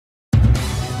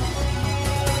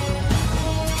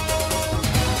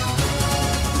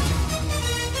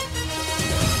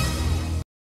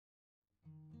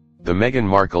The Meghan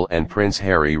Markle and Prince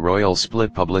Harry royal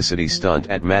split publicity stunt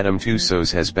at Madame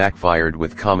Tussauds has backfired,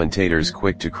 with commentators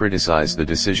quick to criticize the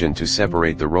decision to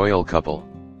separate the royal couple.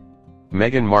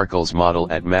 Meghan Markle's model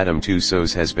at Madame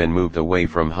Tussauds has been moved away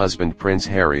from husband Prince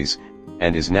Harry's,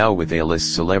 and is now with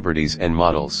A-list celebrities and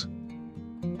models.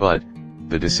 But,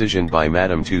 the decision by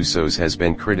Madame Tussauds has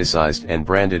been criticized and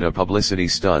branded a publicity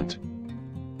stunt.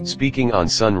 Speaking on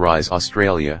Sunrise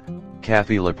Australia,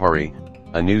 Kathy Lipari,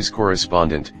 a news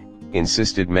correspondent,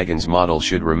 insisted Meghan's model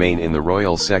should remain in the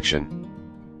royal section.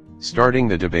 Starting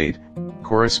the debate,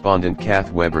 correspondent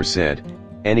Kath Weber said,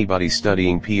 "Anybody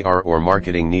studying PR or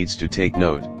marketing needs to take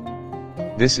note.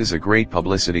 This is a great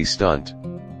publicity stunt.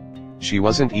 She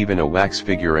wasn't even a wax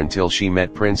figure until she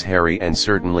met Prince Harry and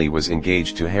certainly was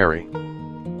engaged to Harry.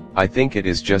 I think it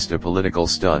is just a political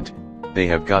stunt. They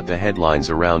have got the headlines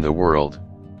around the world.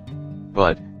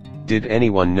 But, did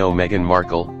anyone know Meghan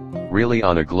Markle, really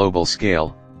on a global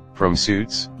scale, from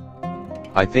Suits?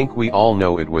 I think we all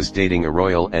know it was dating a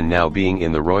royal and now being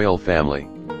in the royal family.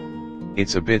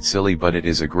 It's a bit silly, but it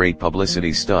is a great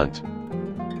publicity stunt."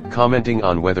 Commenting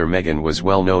on whether Meghan was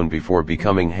well known before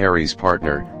becoming Harry's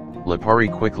partner,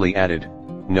 Lipari quickly added,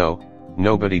 "No,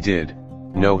 nobody did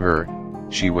know her.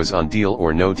 She was on Deal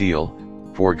or No Deal,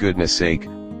 for goodness sake,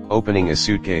 opening a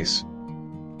suitcase.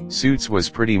 Suits was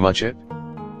pretty much it.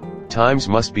 Times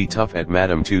must be tough at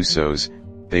Madame Tussauds.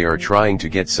 They are trying to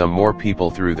get some more people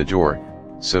through the door,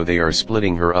 so they are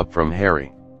splitting her up from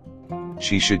Harry.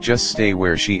 She should just stay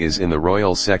where she is in the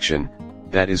royal section.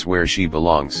 That is where she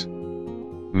belongs."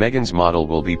 Meghan's model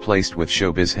will be placed with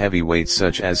showbiz heavyweights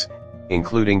such as,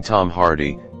 including Tom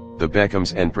Hardy, the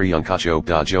Beckhams and Priyanka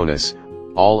Chopra Jonas,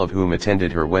 all of whom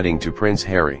attended her wedding to Prince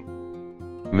Harry.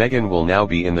 Meghan will now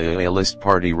be in the A-list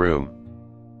party room.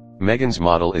 Meghan's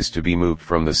model is to be moved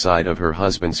from the side of her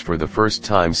husband's for the first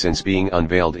time since being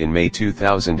unveiled in May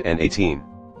 2018.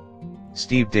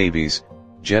 Steve Davies,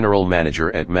 general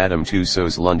manager at Madame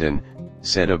Tussauds London,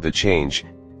 said of the change,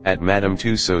 "At Madame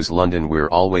Tussauds London we're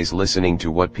always listening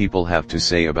to what people have to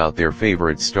say about their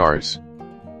favorite stars.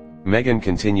 Meghan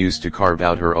continues to carve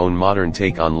out her own modern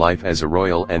take on life as a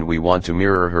royal, and we want to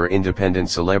mirror her independent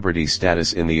celebrity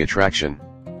status in the attraction.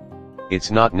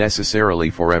 It's not necessarily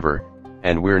forever,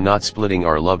 and we're not splitting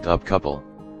our loved-up couple.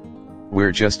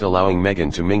 We're just allowing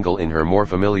Meghan to mingle in her more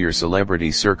familiar celebrity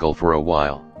circle for a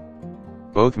while."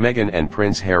 Both Meghan and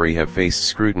Prince Harry have faced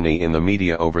scrutiny in the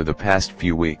media over the past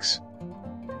few weeks.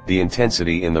 The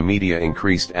intensity in the media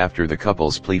increased after the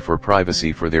couple's plea for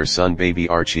privacy for their son baby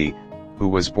Archie, who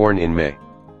was born in May.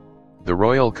 The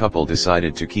royal couple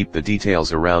decided to keep the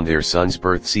details around their son's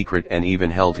birth secret and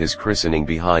even held his christening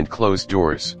behind closed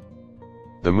doors.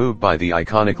 The move by the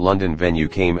iconic London venue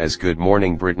came as Good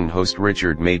Morning Britain host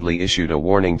Richard Madeley issued a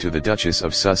warning to the Duchess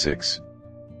of Sussex.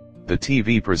 The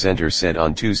TV presenter said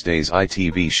on Tuesday's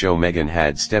ITV show Meghan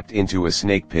had stepped into a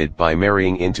snake pit by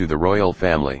marrying into the royal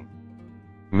family.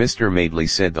 Mr. Madeley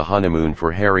said the honeymoon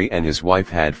for Harry and his wife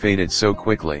had faded so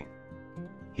quickly.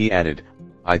 He added,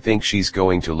 "I think she's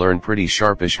going to learn pretty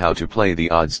sharpish how to play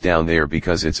the odds down there,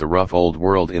 because it's a rough old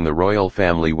world in the royal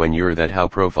family when you're that high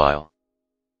profile."